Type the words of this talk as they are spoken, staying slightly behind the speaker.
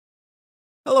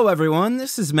Hello everyone,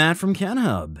 this is Matt from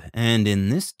Kenhub, and in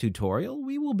this tutorial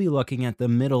we will be looking at the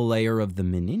middle layer of the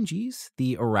meninges,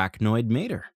 the arachnoid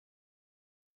mater.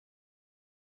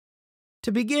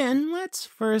 To begin, let's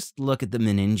first look at the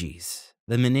meninges.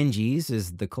 The meninges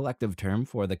is the collective term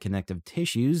for the connective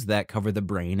tissues that cover the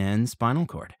brain and spinal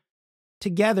cord.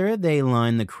 Together, they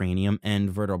line the cranium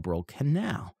and vertebral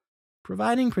canal,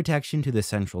 providing protection to the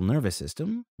central nervous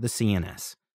system, the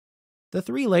CNS. The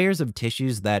three layers of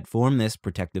tissues that form this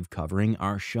protective covering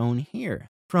are shown here,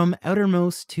 from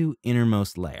outermost to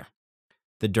innermost layer.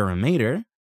 The dura mater,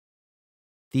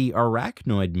 the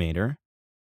arachnoid mater,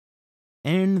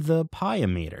 and the pia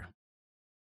mater.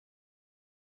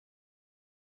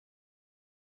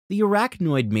 The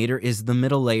arachnoid mater is the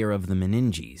middle layer of the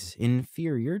meninges,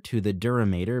 inferior to the dura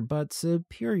mater but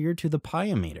superior to the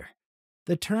pia mater.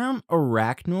 The term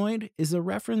arachnoid is a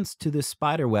reference to the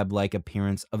spiderweb-like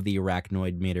appearance of the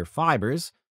arachnoid mater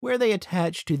fibers, where they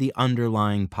attach to the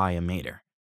underlying pia mater.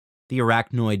 The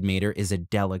arachnoid mater is a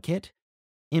delicate,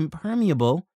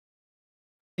 impermeable,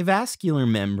 avascular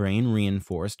membrane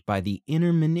reinforced by the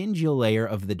inner meningeal layer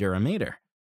of the dura mater.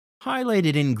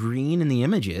 Highlighted in green in the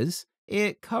images,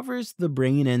 it covers the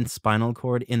brain and spinal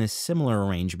cord in a similar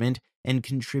arrangement and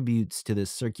contributes to the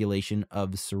circulation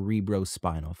of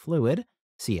cerebrospinal fluid,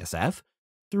 CSF,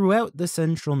 throughout the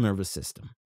central nervous system.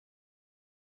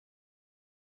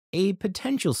 A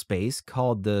potential space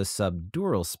called the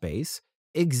subdural space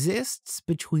exists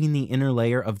between the inner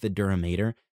layer of the dura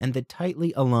mater and the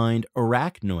tightly aligned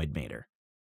arachnoid mater.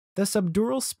 The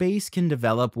subdural space can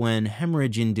develop when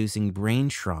hemorrhage-inducing brain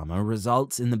trauma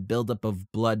results in the buildup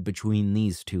of blood between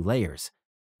these two layers.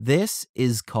 This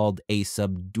is called a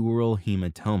subdural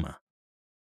hematoma.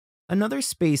 Another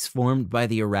space formed by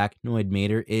the arachnoid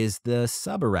mater is the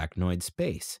subarachnoid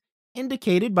space,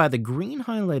 indicated by the green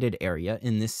highlighted area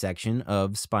in this section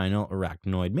of spinal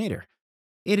arachnoid mater.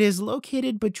 It is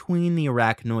located between the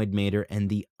arachnoid mater and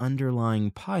the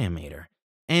underlying pia mater,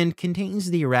 and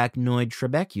contains the arachnoid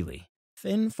trabeculae,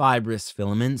 thin fibrous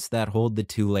filaments that hold the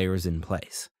two layers in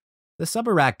place. The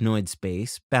subarachnoid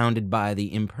space, bounded by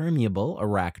the impermeable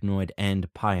arachnoid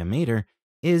and pia mater,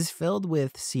 is filled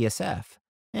with CSF,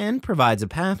 and provides a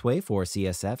pathway for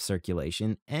CSF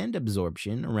circulation and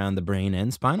absorption around the brain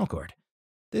and spinal cord.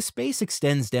 This space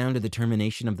extends down to the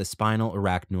termination of the spinal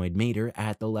arachnoid mater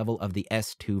at the level of the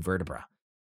S2 vertebra.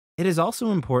 It is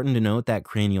also important to note that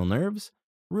cranial nerves,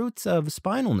 roots of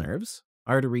spinal nerves,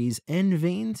 arteries, and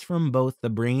veins from both the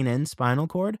brain and spinal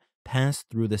cord pass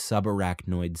through the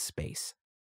subarachnoid space.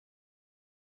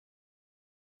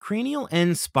 Cranial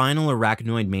and spinal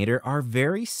arachnoid mater are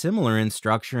very similar in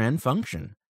structure and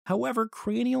function. However,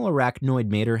 cranial arachnoid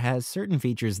mater has certain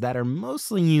features that are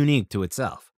mostly unique to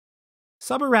itself.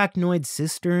 Subarachnoid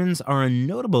cisterns are a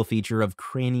notable feature of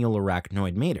cranial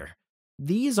arachnoid mater.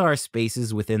 These are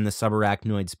spaces within the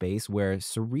subarachnoid space where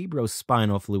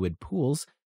cerebrospinal fluid pools,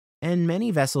 and many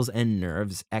vessels and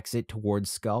nerves exit towards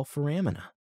skull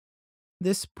foramina.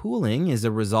 This pooling is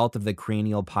a result of the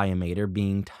cranial pia mater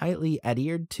being tightly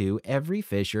adhered to every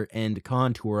fissure and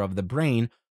contour of the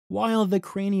brain, while the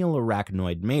cranial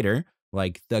arachnoid mater,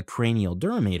 like the cranial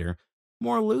dura mater,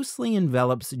 more loosely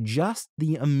envelops just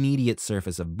the immediate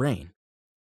surface of brain.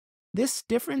 This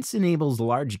difference enables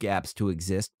large gaps to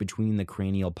exist between the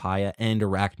cranial pia and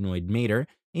arachnoid mater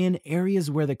in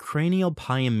areas where the cranial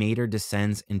pia mater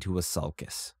descends into a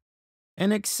sulcus.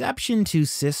 An exception to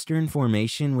cistern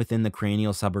formation within the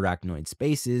cranial subarachnoid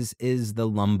spaces is the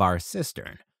lumbar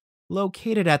cistern,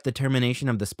 located at the termination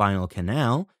of the spinal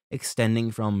canal, extending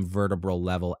from vertebral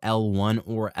level L1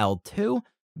 or L2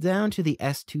 down to the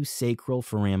S2 sacral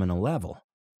foramina level.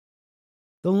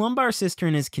 The lumbar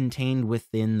cistern is contained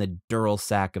within the dural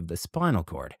sac of the spinal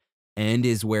cord, and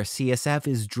is where CSF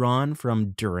is drawn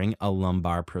from during a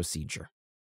lumbar procedure.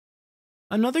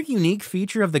 Another unique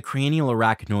feature of the cranial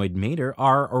arachnoid mater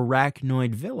are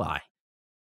arachnoid villi.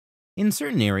 In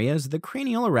certain areas, the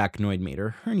cranial arachnoid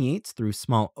mater herniates through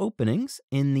small openings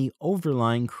in the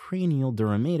overlying cranial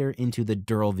dura mater into the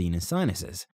dural venous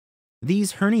sinuses.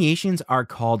 These herniations are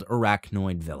called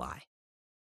arachnoid villi.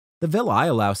 The villi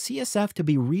allow CSF to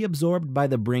be reabsorbed by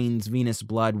the brain's venous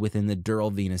blood within the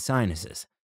dural venous sinuses.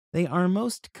 They are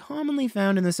most commonly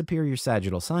found in the superior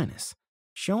sagittal sinus,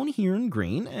 shown here in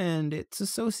green, and its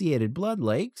associated blood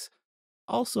lakes,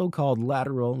 also called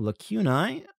lateral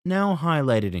lacunae, now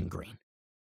highlighted in green.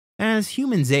 As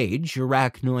humans age,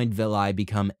 arachnoid villi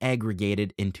become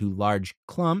aggregated into large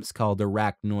clumps called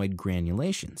arachnoid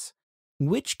granulations,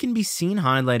 which can be seen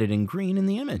highlighted in green in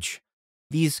the image.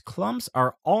 These clumps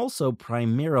are also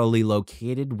primarily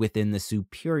located within the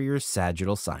superior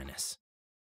sagittal sinus.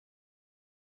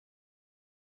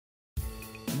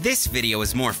 This video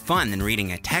is more fun than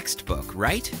reading a textbook,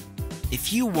 right?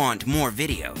 If you want more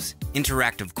videos,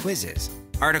 interactive quizzes,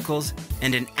 articles,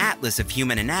 and an atlas of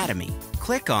human anatomy,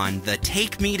 click on the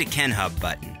Take Me to Kenhub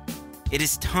button. It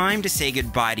is time to say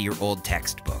goodbye to your old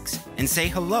textbooks and say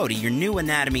hello to your new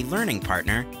anatomy learning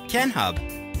partner,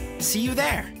 Kenhub. See you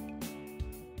there!